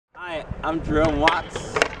Hi, I'm Jerome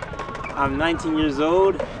Watts. I'm 19 years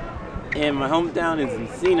old and my hometown is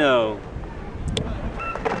Encino.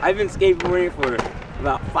 I've been skateboarding for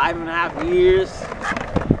about 5.5 years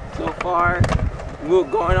so far. We're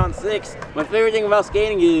going on 6. My favorite thing about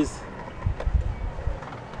skating is,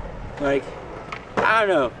 like, I don't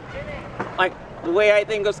know, like the way I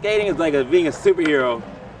think of skating is like being a superhero.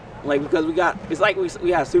 Like, because it's like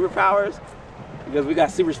we have superpowers because we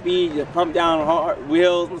got super speed, you pump down hard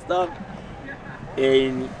wheels and stuff,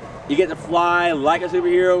 and you get to fly like a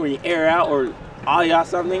superhero when you air out or ollie off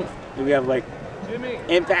something. And we have like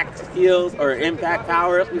impact skills or impact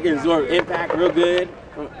powers. We can absorb impact real good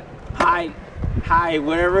from high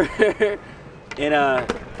whatever. And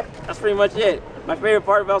that's pretty much it. My favorite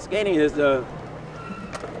part about skating is I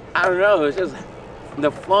don't know, it's just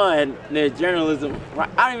the fun, the journalism. I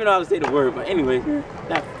don't even know how to say the word, but anyway,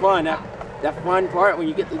 that fun part when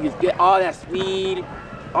you get all that speed,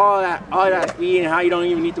 all that speed, and how you don't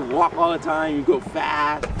even need to walk all the time. You go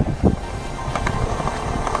fast.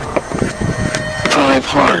 Drive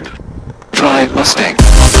hard. Drive Mustang.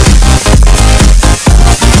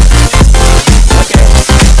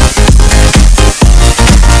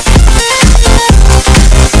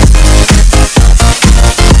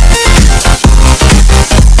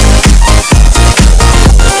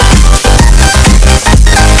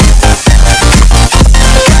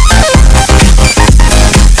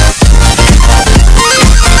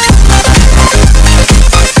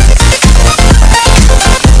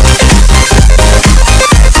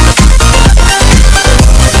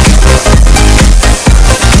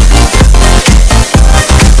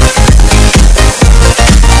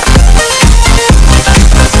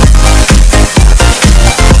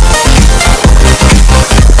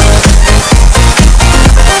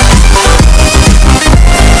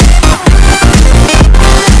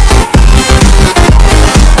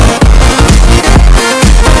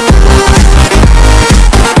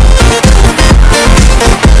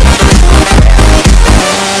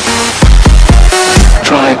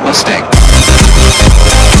 Mustang.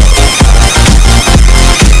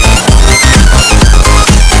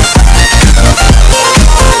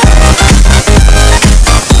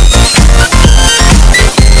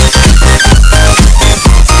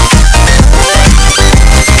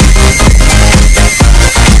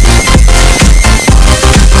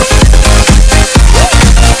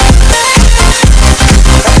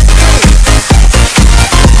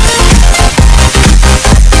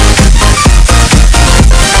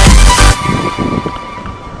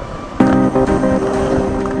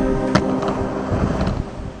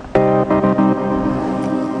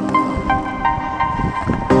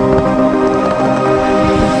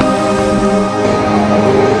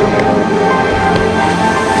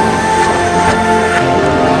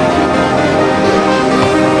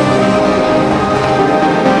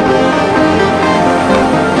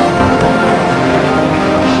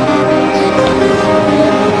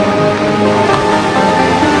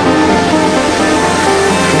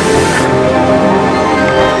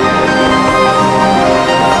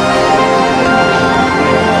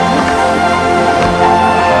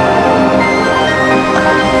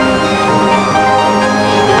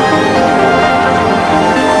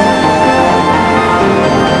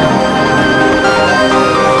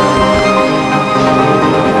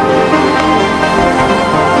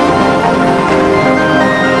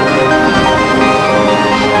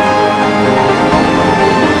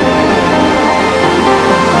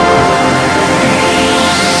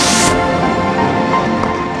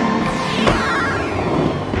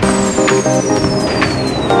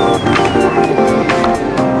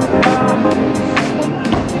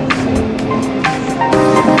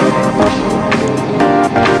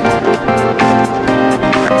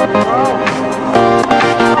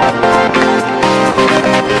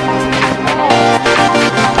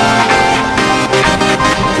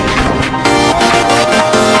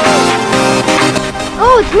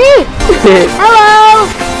 Hello!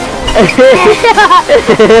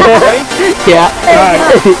 Yeah.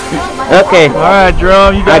 Alright. Okay. Alright,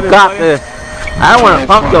 Jerome, you got this. I don't want to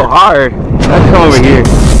pump so hard. Let's come over here.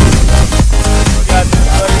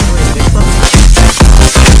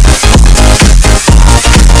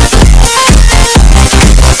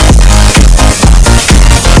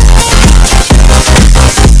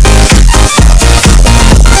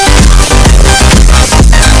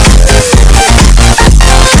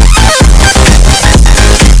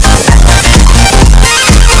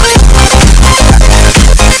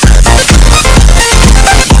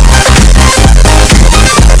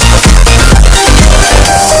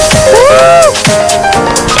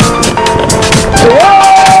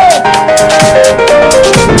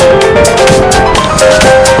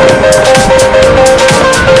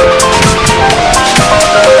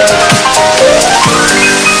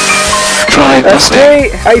 Mustang. Hey,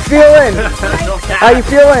 how you feeling? How you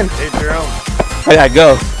feeling? Hey, Jerome. I gotta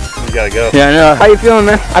go. You gotta go. Yeah, I know. How you feeling,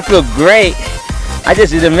 man? I feel great. I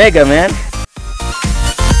just did a mega, man.